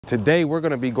Today we're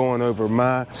going to be going over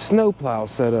my snowplow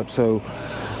setup, so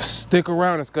stick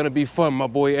around, it's going to be fun. My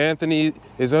boy Anthony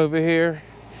is over here.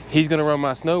 He's going to run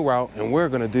my snow route and we're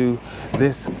going to do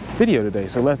this video today,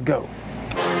 so let's go.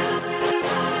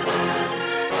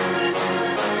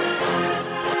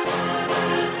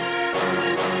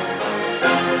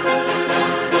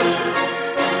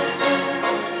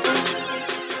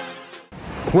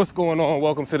 What's going on?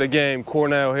 Welcome to the game.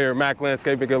 Cornell here, Mac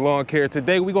Landscaping and Lawn Care.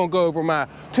 Today we're gonna go over my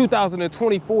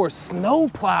 2024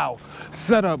 snowplow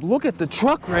setup. Look at the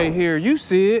truck right here. You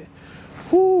see it?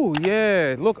 Whoo,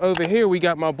 yeah. Look over here. We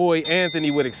got my boy Anthony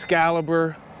with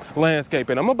Excalibur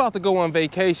Landscaping. I'm about to go on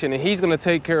vacation and he's gonna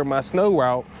take care of my snow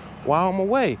route while I'm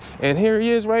away. And here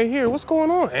he is right here. What's going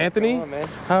on, Anthony? What's going on,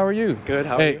 man? How are you? Good.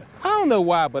 How are you? I don't know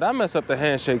why, but I mess up the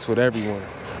handshakes with everyone.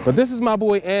 But this is my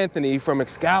boy Anthony from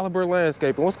Excalibur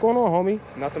Landscaping. What's going on, homie?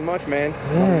 Nothing much, man.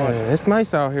 Yeah, Nothing much. It's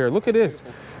nice out here. Look at this.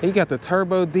 He got the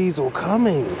turbo diesel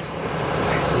Cummins.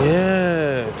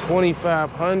 Yeah,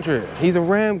 2500. He's a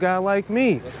Ram guy like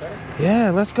me. Yes, sir.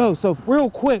 Yeah, let's go. So real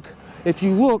quick, if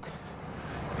you look,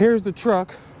 here's the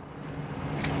truck.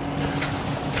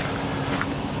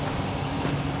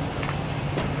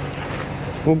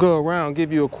 We'll go around,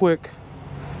 give you a quick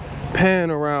pan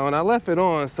around. I left it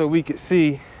on so we could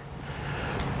see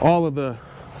all of the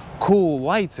cool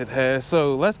lights it has.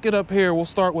 So let's get up here. We'll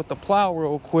start with the plow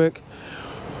real quick.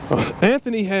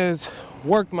 Anthony has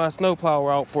worked my snowplow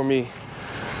out for me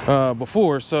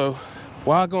before, so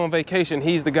while I go on vacation,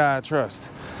 he's the guy I trust.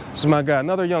 This is my guy,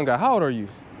 another young guy. How old are you?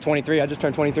 23. I just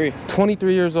turned 23.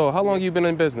 23 years old. How long you been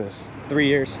in business? 3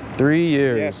 years. 3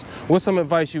 years. Yes. What's some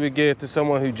advice you would give to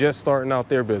someone who just starting out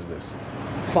their business?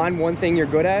 Find one thing you're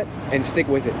good at and stick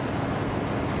with it.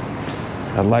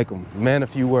 I like them. Man, a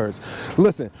few words.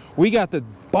 Listen, we got the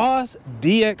Boss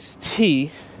DXT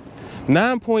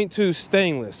 9.2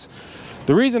 stainless.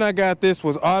 The reason I got this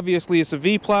was obviously it's a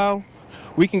V-plow.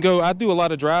 We can go, I do a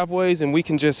lot of driveways and we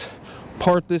can just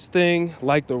part this thing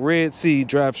like the Red Sea,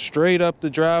 drive straight up the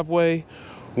driveway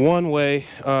one way,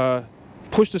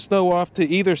 push the snow off to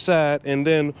either side, and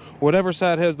then whatever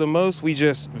side has the most, we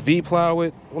just V-plow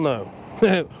it. Well, no.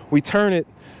 We turn it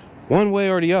one way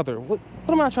or the other. What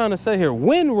am I trying to say here?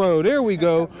 Windrow, there we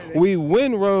go. We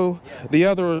windrow the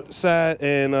other side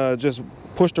and just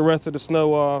push the rest of the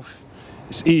snow off.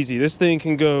 It's easy. This thing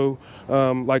can go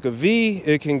like a V.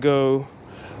 It can go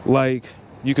like,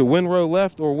 you can windrow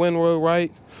left or windrow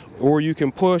right, or you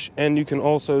can push and you can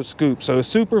also scoop. So it's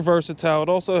super versatile. It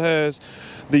also has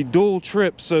the dual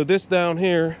trip. So this down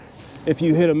here, if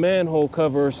you hit a manhole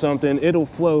cover or something, it'll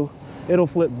flip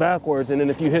backwards, and then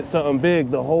if you hit something big,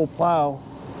 the whole plow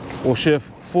will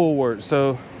shift forward.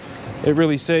 So it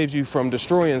really saves you from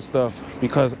destroying stuff,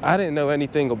 because I didn't know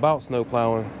anything about snow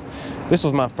plowing. This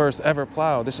was my first ever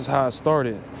plow. This is how I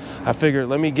started. I figured,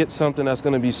 let me get something that's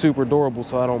going to be super durable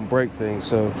so I don't break things.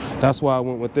 So that's why I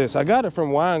went with this. I got it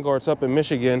from Weingarts up in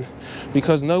Michigan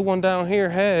because no one down here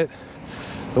had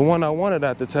the one I wanted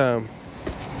at the time.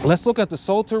 Let's look at the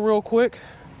Salter real quick.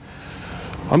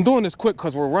 I'm doing this quick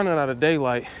because we're running out of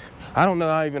daylight. I don't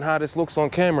know even how this looks on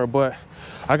camera, but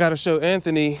I got to show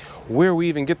Anthony where we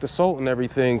even get the salt and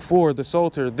everything for the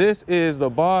Salter. This is the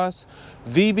Boss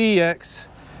VBX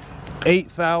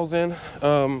 8000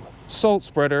 salt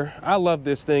spreader. I love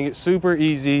this thing. It's super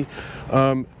easy.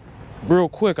 Real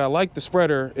quick, I like the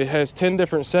spreader. It has 10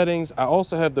 different settings. I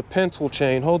also have the pencil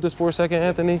chain. Hold this for a second,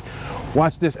 Anthony.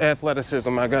 Watch this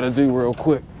athleticism I got to do real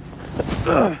quick.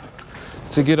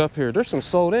 To get up here. There's some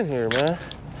salt in here, man.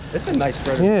 It's a nice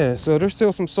spreader. Yeah, so there's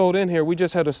still some salt in here. We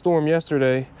just had a storm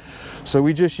yesterday, so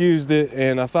we just used it,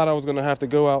 and I thought I was gonna have to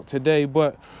go out today,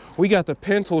 but we got the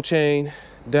pencil chain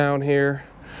down here.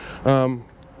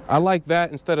 I like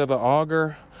that instead of the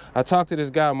auger. I talked to this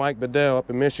guy, Mike Bedell, up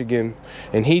in Michigan,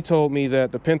 and he told me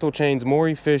that the pencil chain's more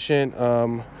efficient,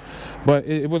 but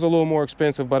it was a little more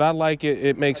expensive, but I like it.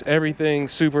 It makes everything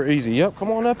super easy. Yep,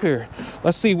 come on up here.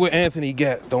 Let's see what Anthony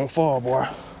got. Don't fall, boy.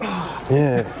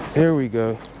 Yeah, here we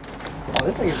go. Oh,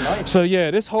 this thing is nice. So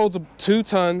yeah, this holds 2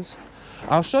 tons.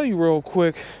 I'll show you real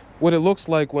quick what it looks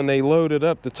like when they load it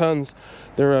up. The tons,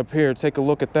 they're up here. Take a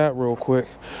look at that real quick.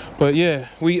 But yeah,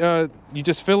 you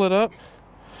just fill it up.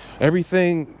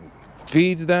 Everything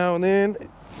feeds down in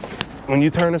when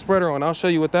you turn the spreader on. I'll show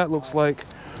you what that looks like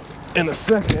in a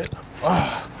second.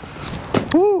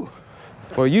 Woo.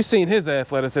 Well, you seen his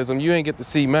athleticism. You ain't get to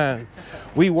see mine.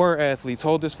 We were athletes.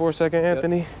 Hold this for a second,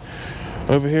 Anthony. Yep.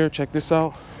 Over here, check this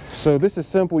out. So this is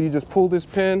simple. You just pull this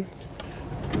pin,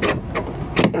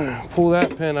 pull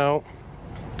that pin out,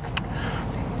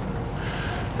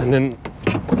 and then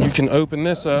you can open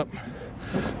this up.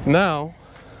 Now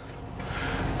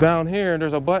Down here,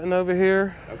 there's a button over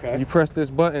here. Okay. You press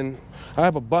this button. I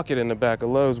have a bucket in the back, a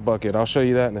Lowe's bucket. I'll show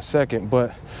you that in a second.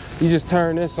 But you just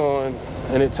turn this on,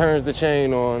 and it turns the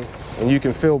chain on, and you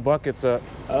can fill buckets up.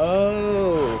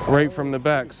 Oh. Right from the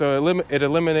back. So it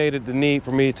eliminated the need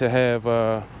for me to have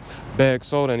bag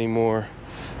salt anymore.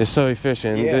 It's so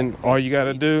efficient. Yeah, And then all you got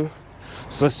to do,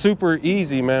 so it's super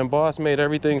easy, man. Boss made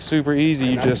everything super easy.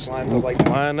 You just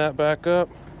line that back up,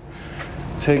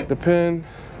 take the pin,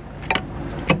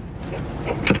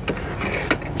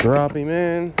 drop him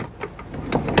in,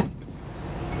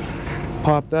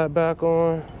 pop that back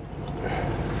on,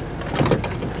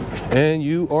 and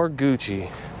you are Gucci.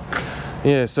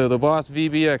 Yeah, so the Boss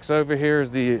VBX over here is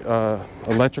the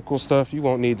electrical stuff. You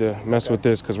won't need to mess with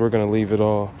this because we're going to leave it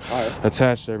all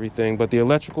attached to everything. But the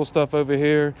electrical stuff over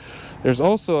here, there's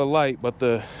also a light, but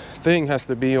the thing has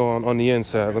to be on the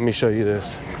inside. Let me show you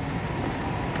this.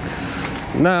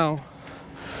 Now,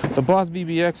 the Boss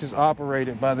VBX is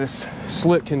operated by this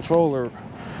slick controller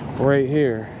right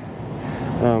here.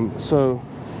 So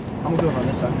I'm doing on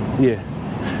this side.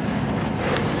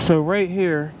 Yeah. So right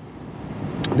here,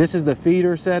 this is the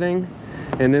feeder setting,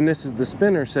 and then this is the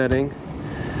spinner setting.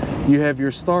 You have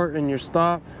your start and your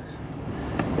stop,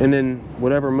 and then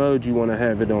whatever mode you want to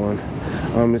have it on.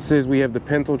 It says we have the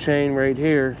pintle chain right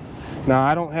here. Now,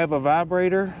 I don't have a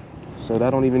vibrator, so that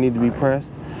don't even need to be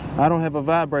pressed. I don't have a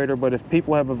vibrator, but if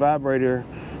people have a vibrator,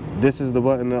 this is the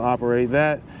button to operate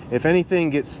that. If anything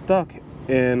gets stuck,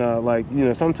 and like, you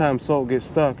know, sometimes salt gets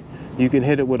stuck, you can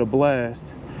hit it with a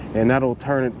blast, and that'll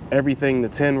turn everything to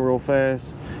 10 real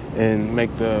fast and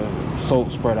make the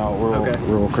salt spread out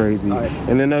real crazy.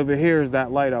 And then over here is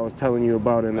that light I was telling you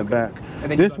about in the back.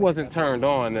 This wasn't turned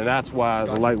on, and that's why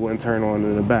the light wouldn't turn on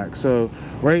in the back. So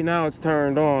right now it's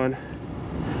turned on.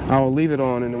 I'll leave it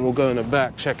on, and then we'll go in the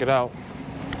back, check it out.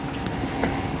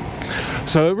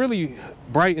 So it really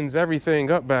brightens everything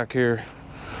up back here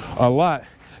a lot.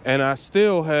 And I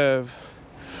still have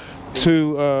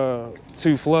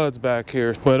two floods back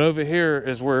here, but over here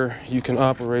is where you can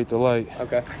operate the light.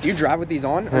 Okay. Do you drive with these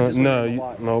on, or just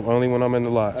no, no, only when I'm in the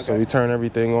lot. Okay. So we turn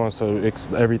everything on, so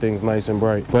everything's nice and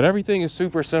bright. But everything is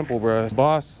super simple, bro.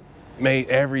 Boss made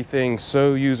everything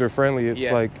so user friendly.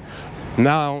 It's like,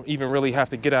 now I don't even really have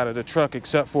to get out of the truck,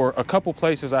 except for a couple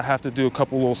places I have to do a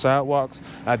couple little sidewalks.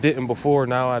 I didn't before,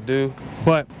 now I do.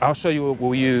 But I'll show you what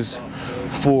we'll use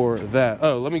for that.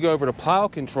 Oh, let me go over the plow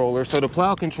controller. So the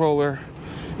plow controller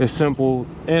is simple.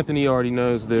 Anthony already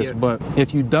knows this, but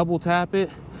if you double tap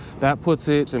it, that puts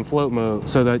it in float mode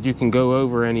so that you can go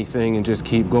over anything and just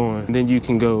keep going. And then you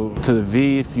can go to the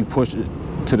V if you push it,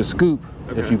 to the scoop.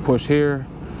 If you push here,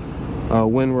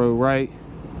 windrow right,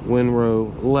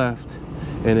 windrow left,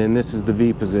 and then this is the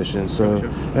V position. So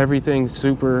everything's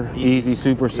super easy,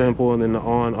 super simple, and then the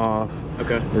on off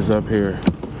is up here.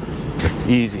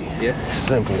 Easy,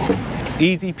 simple,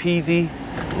 easy peasy,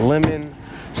 lemon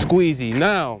squeezy.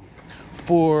 Now,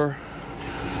 for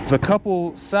the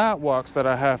couple sidewalks that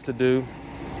I have to do,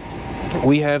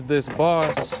 we have this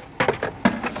Boss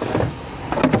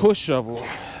push shovel.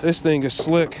 This thing is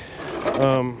slick.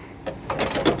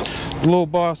 Little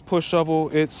Boss push shovel.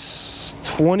 It's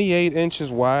 28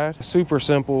 inches wide. Super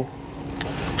simple.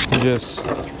 Just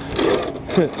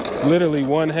literally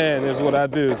one hand is what I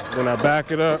do. Then I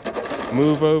back it up,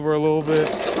 move over a little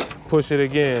bit, push it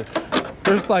again.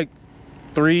 There's like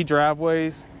 3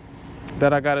 driveways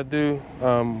that I gotta do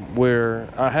where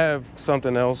I have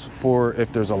something else for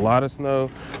if there's a lot of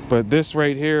snow, but this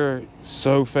right here,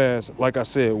 so fast. Like I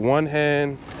said, one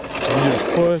hand, you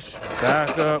just push,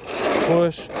 back up,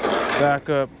 push, back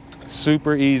up,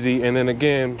 super easy. And then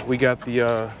again, we got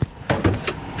the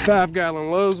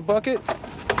 5-gallon Lowe's bucket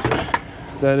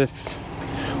that if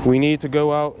we need to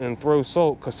go out and throw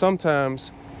salt, because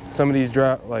sometimes some of these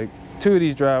like 2 of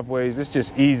these driveways, it's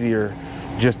just easier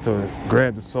just to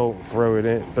grab the salt and throw it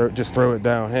in, just throw it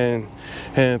down,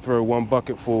 hand throw 1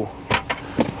 bucket full.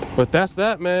 But that's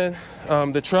that, man.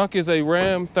 The truck is a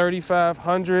Ram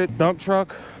 3500 dump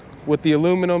truck with the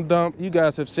aluminum dump. You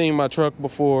guys have seen my truck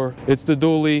before. It's the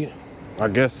dually. I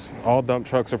guess all dump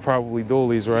trucks are probably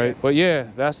dualies, right? But yeah,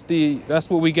 that's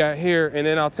what we got here. And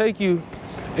then I'll take you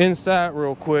inside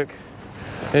real quick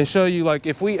and show you, like,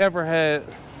 if we ever had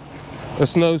a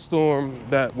snowstorm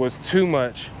that was too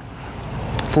much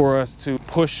for us to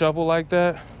push shovel like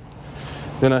that,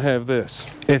 then I have this.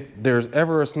 If there's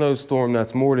ever a snowstorm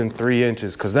that's more than 3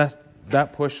 inches, because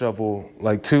that push shovel,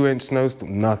 like 2-inch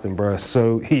snowstorm, nothing, bro,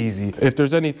 so easy. If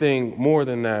there's anything more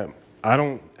than that, I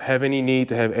don't have any need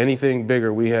to have anything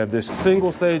bigger. We have this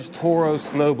single stage Toro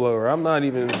snowblower. I'm not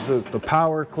even, the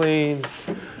power clean,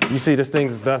 You see this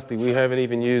thing's dusty. We haven't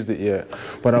even used it yet.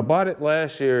 But I bought it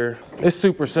last year. It's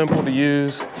super simple to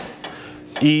use,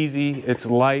 easy, it's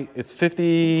light. It's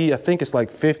 50, I think it's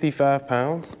like 55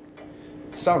 pounds.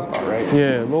 Sounds about right.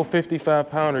 Yeah, a little 55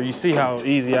 pounder. You see how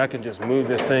easy I can just move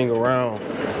this thing around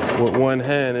with one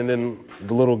hand, and then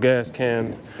the little gas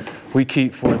can we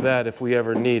keep for that if we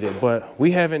ever need it. But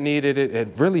we haven't needed it.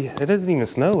 It doesn't even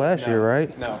snow last year,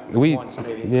 right? No, once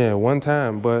maybe. Yeah, one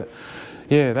time. But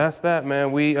yeah, that's that,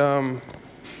 man.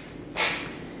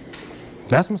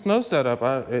 That's my snow setup.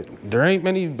 There ain't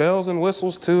many bells and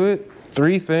whistles to it.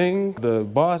 3 things: the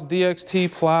Boss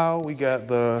DXT plow, we got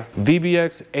the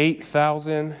VBX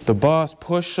 8000, the Boss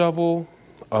push shovel,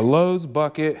 a Lowe's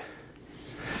bucket,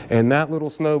 and that little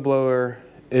snow blower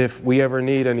if we ever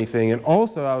need anything. And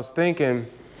also I was thinking,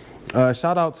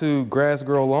 shout out to Grass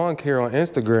Girl Lawn Care on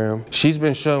Instagram. She's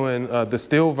been showing the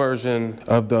steel version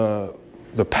of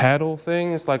the paddle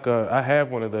thing. It's like I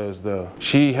have one of those though.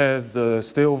 She has the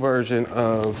steel version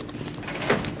of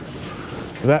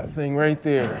that thing right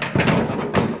there.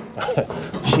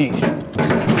 Sheesh.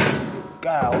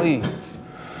 Golly.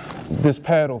 This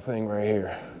paddle thing right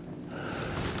here.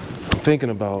 I'm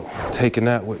thinking about taking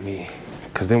that with me,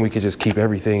 because then we could just keep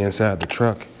everything inside the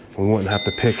truck. We wouldn't have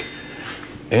to pick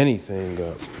anything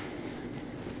up.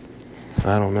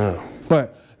 I don't know.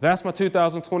 But that's my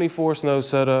 2024 snow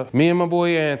setup. Me and my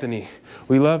boy Anthony.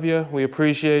 We love you. We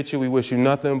appreciate you. We wish you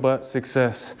nothing but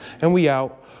success. And we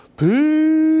out.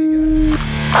 Peace.